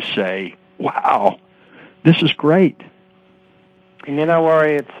 And you say, "Wow, this is great." And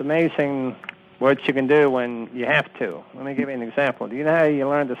Rory, it's amazing what you can do when you have to. Let me give you an example. Do you know how you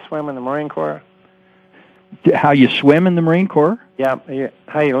learn to swim in the Marine Corps? How you swim in the Marine Corps? Yeah,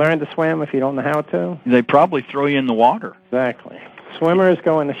 how you learn to swim if you don't know how to? They probably throw you in the water. Exactly. Swimmers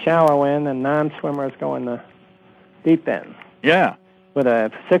go in the shallow end, and non-swimmers go in the deep end. Yeah. With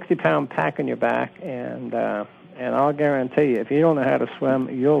a 60-pound pack on your back, and I'll guarantee you, if you don't know how to swim,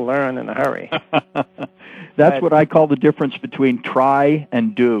 you'll learn in a hurry. That's what I call the difference between try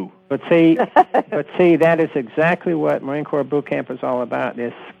and do. But see, that is exactly what Marine Corps Boot Camp is all about.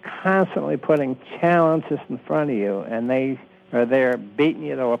 It's constantly putting challenges in front of you, and they are there beating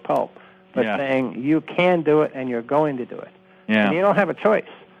you to a pulp. but saying you can do it and you're going to do it. Yeah. And you don't have a choice.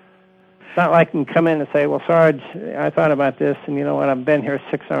 It's not like you can come in and say, well, Sarge, I thought about this, and you know what, I've been here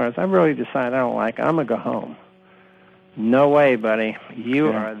 6 hours. I really decided I don't like it. I'm going to go home. No way, buddy. You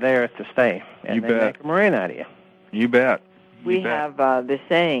are there to stay. And they make a Marine out of you. You bet. We have this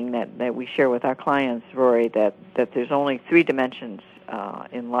saying that we share with our clients, Rory, that there's only 3 dimensions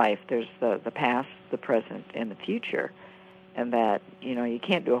in life. There's the past, the present, and the future. And that, you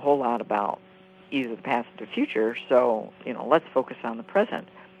can't do a whole lot about either the past or the future, so, let's focus on the present.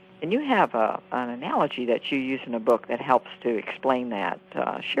 And you have an analogy that you use in a book that helps to explain that.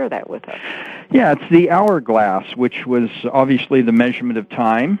 Share that with us. Yeah, it's the hourglass, which was obviously the measurement of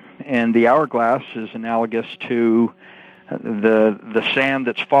time, and the hourglass is analogous to the sand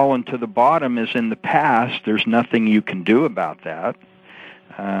that's fallen to the bottom is in the past. There's nothing you can do about that.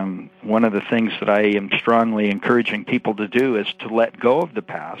 One of the things that I am strongly encouraging people to do is to let go of the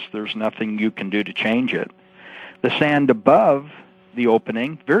past. There's nothing you can do to change it. The sand above the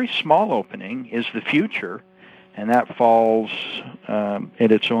opening, very small opening, is the future, and that falls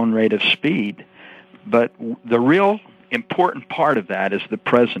at its own rate of speed. But the real important part of that is the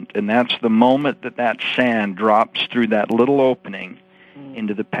present, and that's the moment that sand drops through that little opening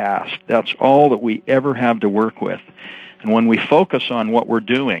into the past. That's all that we ever have to work with. And when we focus on what we're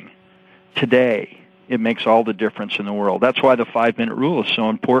doing today, it makes all the difference in the world. That's why the 5-minute rule is so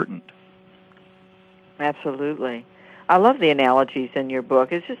important. Absolutely. I love the analogies in your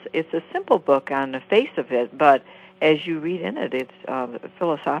book. It's a simple book on the face of it, but as you read in it, it's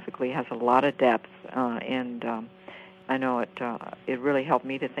philosophically has a lot of depth, and I know it really helped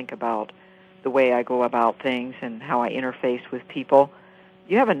me to think about the way I go about things and how I interface with people.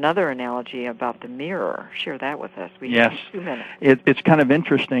 You have another analogy about the mirror. Share that with us. We have 2 minutes. It's kind of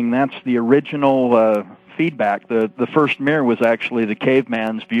interesting. That's the original feedback. The first mirror was actually the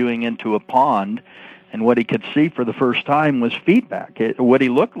caveman's viewing into a pond, and what he could see for the first time was feedback, what he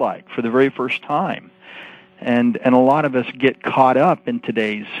looked like for the very first time. And a lot of us get caught up in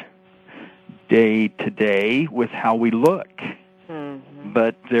today's day-to-day with how we look. Mm-hmm.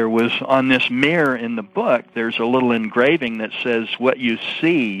 But there was, on this mirror in the book, there's a little engraving that says, what you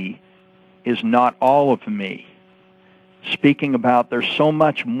see is not all of me. Speaking about there's so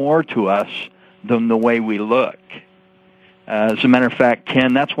much more to us than the way we look. As a matter of fact,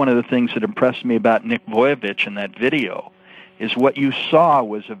 Ken, that's one of the things that impressed me about Nick Vujicic in that video, is what you saw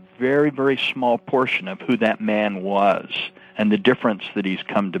was a very, very small portion of who that man was and the difference that he's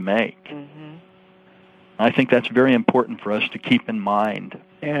come to make. Mm-hmm. I think that's very important for us to keep in mind.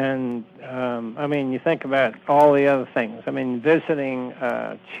 And, you think about all the other things. Visiting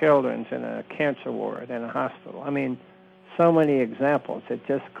children in a cancer ward in a hospital. So many examples that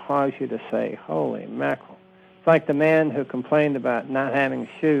just cause you to say, holy mackerel. It's like the man who complained about not having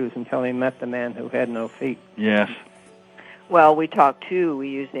shoes until he met the man who had no feet. Yes. Well, we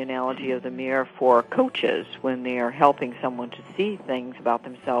use the analogy of the mirror for coaches when they are helping someone to see things about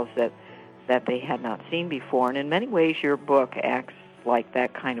themselves that they had not seen before. And in many ways, your book acts like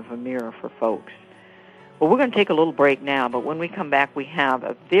that kind of a mirror for folks. Well, we're going to take a little break now, but when we come back, we have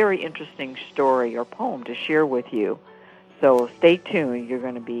a very interesting story or poem to share with you. So stay tuned. You're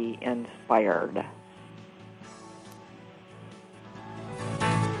going to be inspired.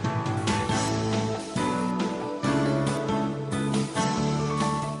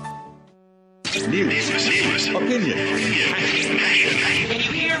 News, opinion,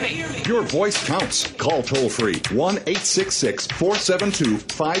 your voice counts. Call toll-free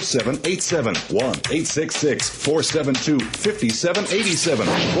 1-866-472-5787. 1-866-472-5787.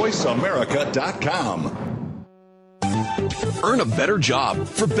 VoiceAmerica.com. Earn a better job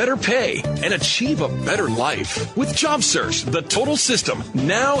for better pay and achieve a better life with Job Search, the total system,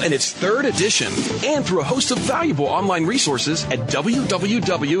 now in its 3rd edition, and through a host of valuable online resources at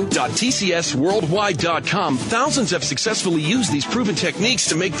www.tcsworldwide.com. Thousands have successfully used these proven techniques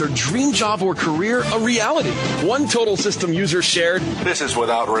to make their dream job or career a reality. One total system user shared, "This is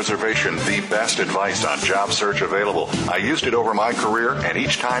without reservation the best advice on job search available. I used it over my career and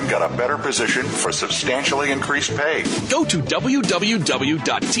each time got a better position for substantially increased pay." Go to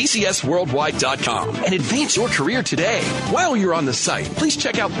www.tcsworldwide.com and advance your career today. While you're on the site, please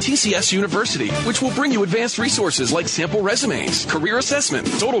check out TCS University, which will bring you advanced resources like sample resumes, career assessment,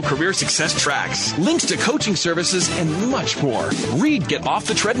 total career success tracks, links to coaching services, and much more. Read Get Off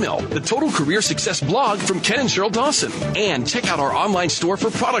the Treadmill, the Total Career Success blog from Ken and Sheryl Dawson, and check out our online store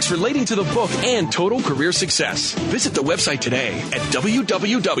for products relating to the book and Total Career Success. Visit the website today at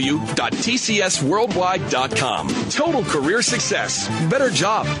www.tcsworldwide.com. Total Career Success. Better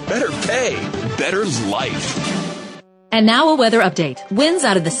job, better pay, better life. And now a weather update. Winds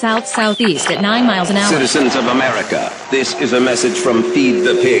out of the south-southeast at 9 miles an hour. Citizens of America, this is a message from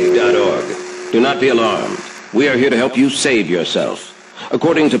feedthepig.org. Do not be alarmed. We are here to help you save yourself.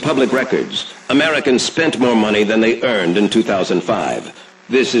 According to public records, Americans spent more money than they earned in 2005.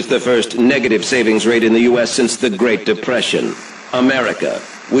 This is the first negative savings rate in the U.S. since the Great Depression. America,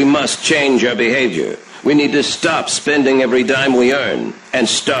 we must change our behavior. We need to stop spending every dime we earn and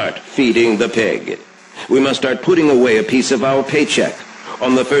start feeding the pig. We must start putting away a piece of our paycheck.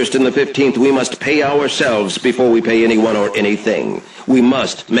 On the 1st and the 15th, we must pay ourselves before we pay anyone or anything. We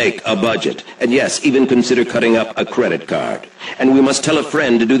must make a budget. And yes, even consider cutting up a credit card. And we must tell a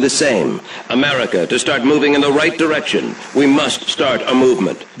friend to do the same. America, to start moving in the right direction, we must start a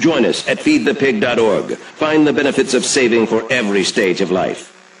movement. Join us at feedthepig.org. Find the benefits of saving for every stage of life.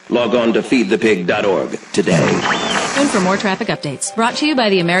 Log on to feedthepig.org today. Tune for more traffic updates. Brought to you by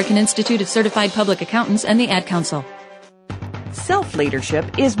the American Institute of Certified Public Accountants and the Ad Council.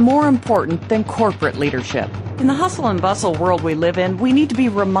 Self-leadership is more important than corporate leadership. In the hustle and bustle world we live in, we need to be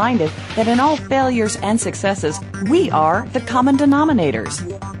reminded that in all failures and successes, we are the common denominators.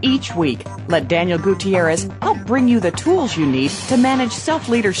 Each week, let Daniel Gutierrez help bring you the tools you need to manage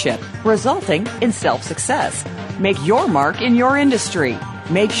self-leadership, resulting in self-success. Make your mark in your industry.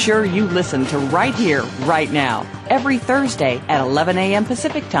 Make sure you listen to Right Here, Right Now, every Thursday at 11 a.m.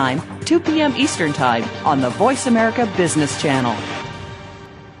 Pacific Time, 2 p.m. Eastern Time on the Voice America Business Channel.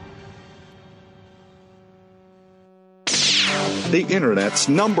 The Internet's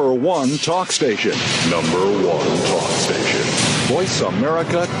 #1 talk station. #1 talk station.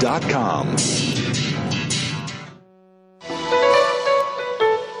 VoiceAmerica.com.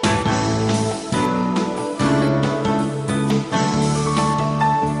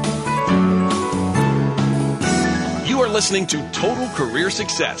 Listening to Total Career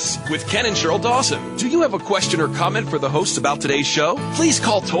Success with Ken and Sheryl Dawson. Do you have a question or comment for the hosts about today's show? Please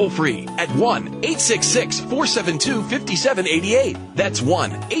call toll-free at 1-866-472-5788. That's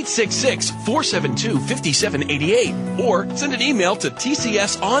 1-866-472-5788. Or send an email to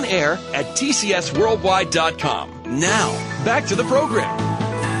tcsonair@tcsworldwide.com. Now, back to the program.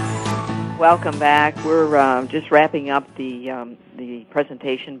 Welcome back. We're just wrapping up the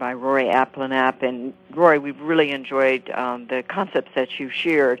presentation by Rory Aplanalp. And Rory, we've really enjoyed the concepts that you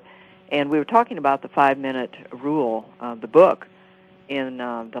shared. And we were talking about the 5-minute rule, the book, in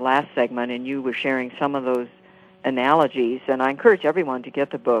the last segment, and you were sharing some of those analogies. And I encourage everyone to get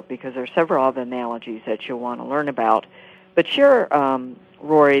the book because there are several other analogies that you'll want to learn about. But share,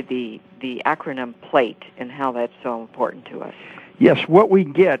 Rory, the acronym p.l.a.t.e. and how that's so important to us. Yes, what we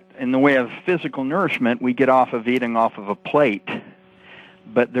get in the way of physical nourishment, we get off of eating off of a plate.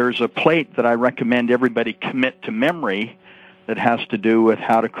 But there's a plate that I recommend everybody commit to memory that has to do with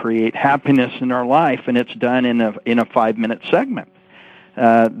how to create happiness in our life, and it's done in a 5-minute segment.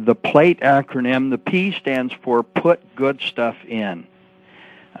 The p.l.a.t.e. acronym, the P stands for put good stuff in.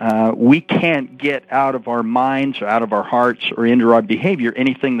 We can't get out of our minds or out of our hearts or into our behavior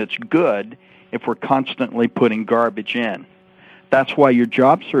anything that's good if we're constantly putting garbage in. That's why your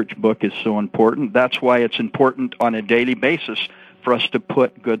job search book is so important. That's why it's important on a daily basis for us to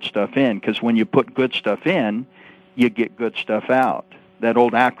put good stuff in, because when you put good stuff in, you get good stuff out. That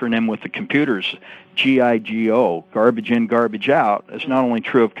old acronym with the computers, GIGO, garbage in, garbage out, is not only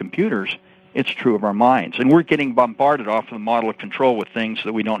true of computers, it's true of our minds. And we're getting bombarded off of the model of control with things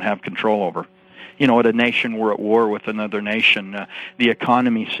that we don't have control over. You know, at a nation, we're at war with another nation. The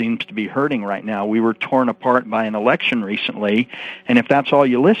economy seems to be hurting right now. We were torn apart by an election recently, and if that's all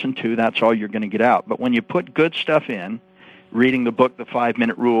you listen to, that's all you're going to get out. But when you put good stuff in, reading the book, The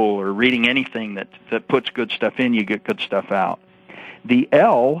 5-Minute Rule, or reading anything that puts good stuff in, you get good stuff out. The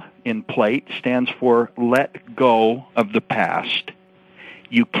L in p.l.a.t.e. stands for let go of the past.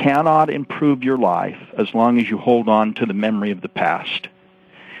 You cannot improve your life as long as you hold on to the memory of the past.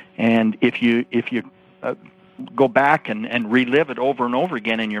 And if you go back and relive it over and over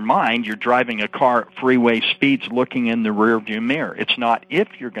again in your mind, you're driving a car at freeway speeds looking in the rearview mirror. It's not if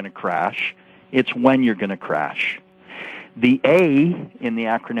you're going to crash, it's when you're going to crash. The A in the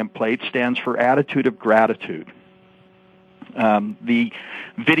acronym p.l.a.t.e. stands for attitude of gratitude. The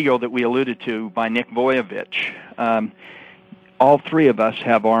video that we alluded to by Nick Vujicic, all three of us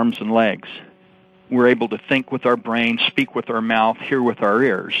have arms and legs. We're able to think with our brain, speak with our mouth, hear with our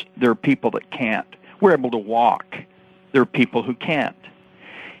ears. There are people that can't. We're able to walk. There are people who can't.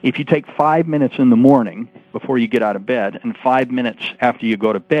 If you take 5 minutes in the morning before you get out of bed and 5 minutes after you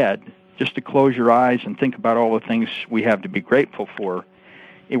go to bed, just to close your eyes and think about all the things we have to be grateful for,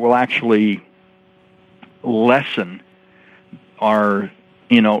 it will actually lessen our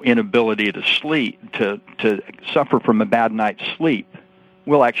inability to sleep, to suffer from a bad night's sleep,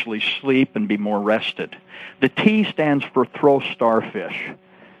 will actually sleep and be more rested. The T stands for throw starfish.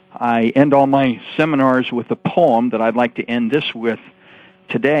 I end all my seminars with a poem that I'd like to end this with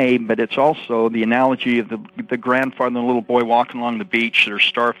today, but it's also the analogy of the grandfather and the little boy walking along the beach. There's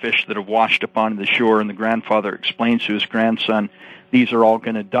starfish that have washed up onto the shore, and the grandfather explains to his grandson, these are all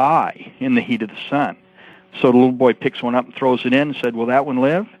going to die in the heat of the sun. So the little boy picks one up and throws it in and said, will that one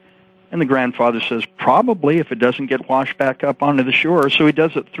live? And the grandfather says, probably, if it doesn't get washed back up onto the shore. So he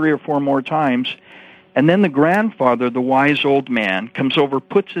does it 3 or 4 more times. And then the grandfather, the wise old man, comes over,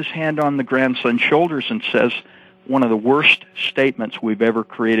 puts his hand on the grandson's shoulders and says, one of the worst statements we've ever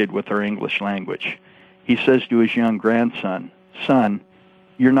created with our English language. He says to his young grandson, son,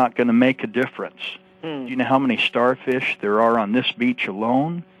 you're not going to make a difference. Do you know how many starfish there are on this beach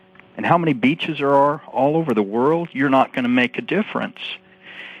alone? And how many beaches there are all over the world? You're not going to make a difference.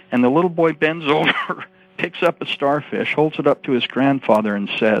 And the little boy bends over, picks up a starfish, holds it up to his grandfather and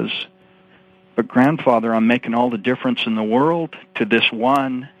says, but grandfather, I'm making all the difference in the world to this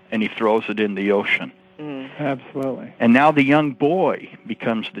one, and he throws it in the ocean. Absolutely. And now the young boy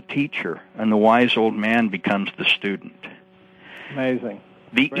becomes the teacher, and the wise old man becomes the student. Amazing.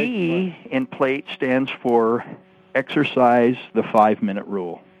 The Great E in p.l.a.t.e stands for exercise the 5-minute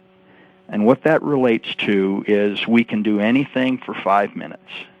rule. And what that relates to is we can do anything for 5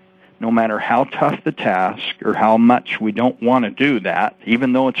 minutes. No matter how tough the task or how much we don't want to do that,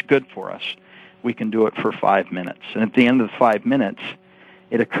 even though it's good for us, we can do it for 5 minutes. And at the end of the 5 minutes,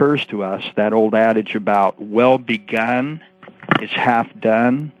 it occurs to us that old adage about well begun is half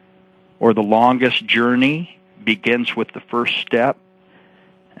done, or the longest journey begins with the first step.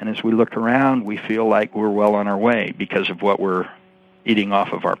 And as we look around, we feel like we're well on our way because of what we're eating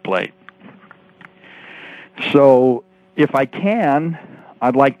off of our plate. So if I can,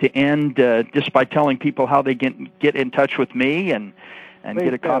 I'd like to end just by telling people how they get in touch with me and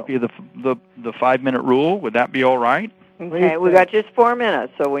get a copy of the 5-minute rule. Would that be all right? Okay, we got just 4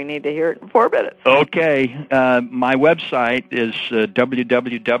 minutes, so we need to hear it in 4 minutes. Okay. My website is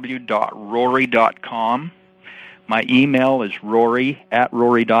www.rory.com. My email is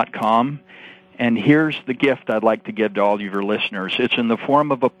rory@rory.com. And here's the gift I'd like to give to all of your listeners. It's in the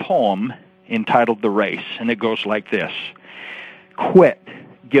form of a poem entitled The Race, and it goes like this. Quit.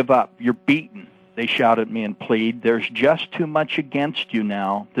 Give up. You're beaten. They shout at me and plead. There's just too much against you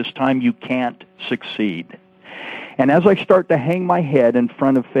now. This time you can't succeed. And as I start to hang my head in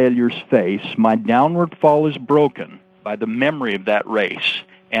front of failure's face, my downward fall is broken by the memory of that race,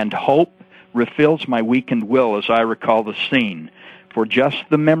 and hope refills my weakened will as I recall the scene, for just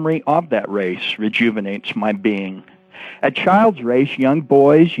the memory of that race rejuvenates my being. A child's race, young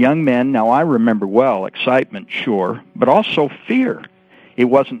boys, young men, now I remember well, excitement, sure, but also fear. It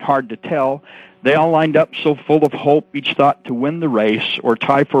wasn't hard to tell. They all lined up so full of hope, each thought to win the race or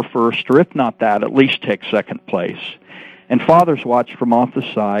tie for first, or if not that, at least take second place. And fathers watched from off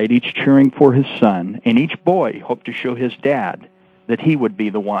the side, each cheering for his son, and each boy hoped to show his dad that he would be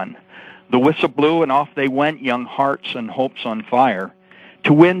the one. The whistle blew, and off they went, young hearts and hopes on fire.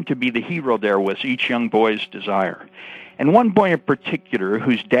 To win, to be the hero there was each young boy's desire. And one boy in particular,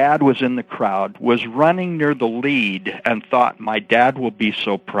 whose dad was in the crowd, was running near the lead and thought, my dad will be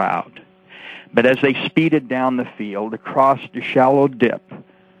so proud. But as they speeded down the field, across a shallow dip,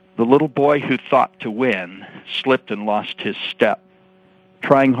 the little boy who thought to win slipped and lost his step.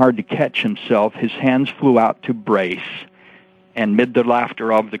 Trying hard to catch himself, his hands flew out to brace, and mid the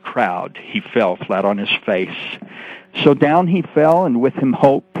laughter of the crowd, he fell flat on his face. So down he fell, and with him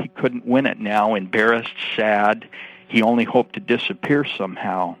hope he couldn't win it now. Embarrassed, sad, he only hoped to disappear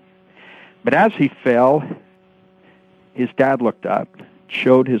somehow. But as he fell, his dad looked up,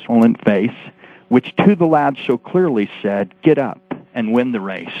 showed his swollen face, which to the lad so clearly said, get up and win the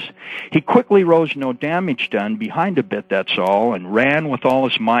race. He quickly rose, no damage done, behind a bit, that's all, and ran with all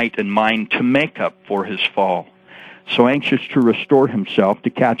his might and mind to make up for his fall. So anxious to restore himself, to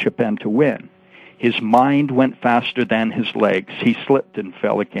catch up and to win. His mind went faster than his legs. He slipped and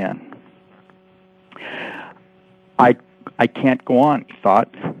fell again. I can't go on, he thought.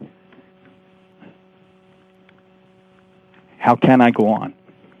 How can I go on?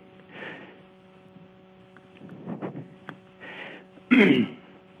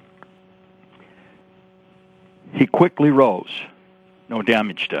 He quickly rose, no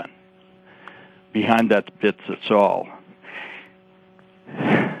damage done. Behind that bit, that's all.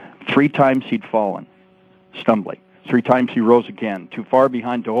 3 times he'd fallen, stumbling. 3 times he rose again. Too far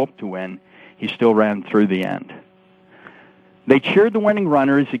behind to hope to win, he still ran through the end. They cheered the winning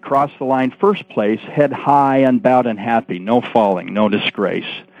runner as he crossed the line first place, head high, unbowed and happy, no falling, no disgrace.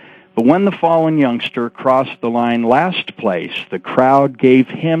 But when the fallen youngster crossed the line last place, the crowd gave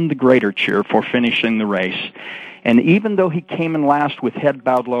him the greater cheer for finishing the race. And even though he came in last with head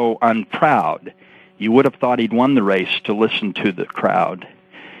bowed low, unproud, you would have thought he'd won the race to listen to the crowd.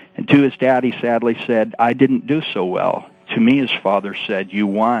 And to his dad, he sadly said, I didn't do so well. To me, his father said, you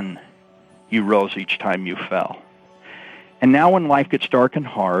won. You rose each time you fell. And now when life gets dark and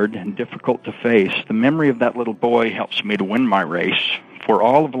hard and difficult to face, the memory of that little boy helps me to win my race. For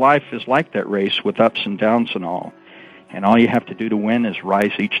all of life is like that race with ups and downs and all. And all you have to do to win is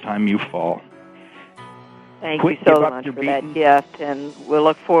rise each time you fall. Thank you so much for that gift, and we'll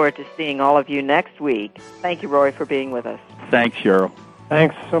look forward to seeing all of you next week. Thank you, Rory, for being with us. Thanks, Sheryl.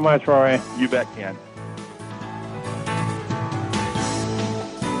 Thanks so much, Rory. You bet, Ken.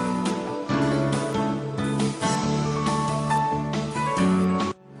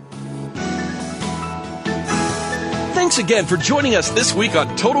 Thanks again for joining us this week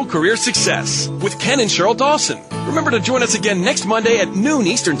on Total Career Success with Ken and Sheryl Dawson. Remember to join us again next Monday at noon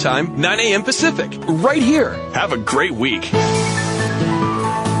Eastern Time, 9 a.m. Pacific, right here. Have a great week.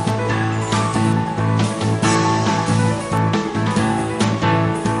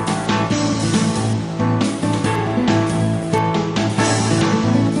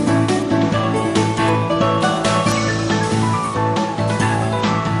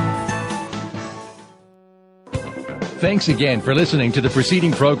 Thanks again for listening to the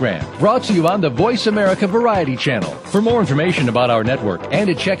preceding program, brought to you on the Voice America Variety Channel. For more information about our network and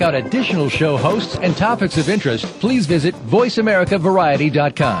to check out additional show hosts and topics of interest, please visit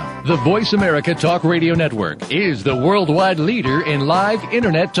voiceamericavariety.com. The Voice America Talk Radio Network is the worldwide leader in live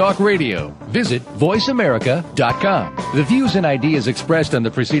Internet talk radio. Visit voiceamerica.com. The views and ideas expressed on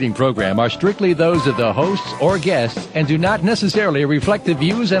the preceding program are strictly those of the hosts or guests and do not necessarily reflect the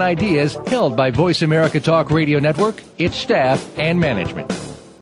views and ideas held by Voice America Talk Radio Network, its staff, and management.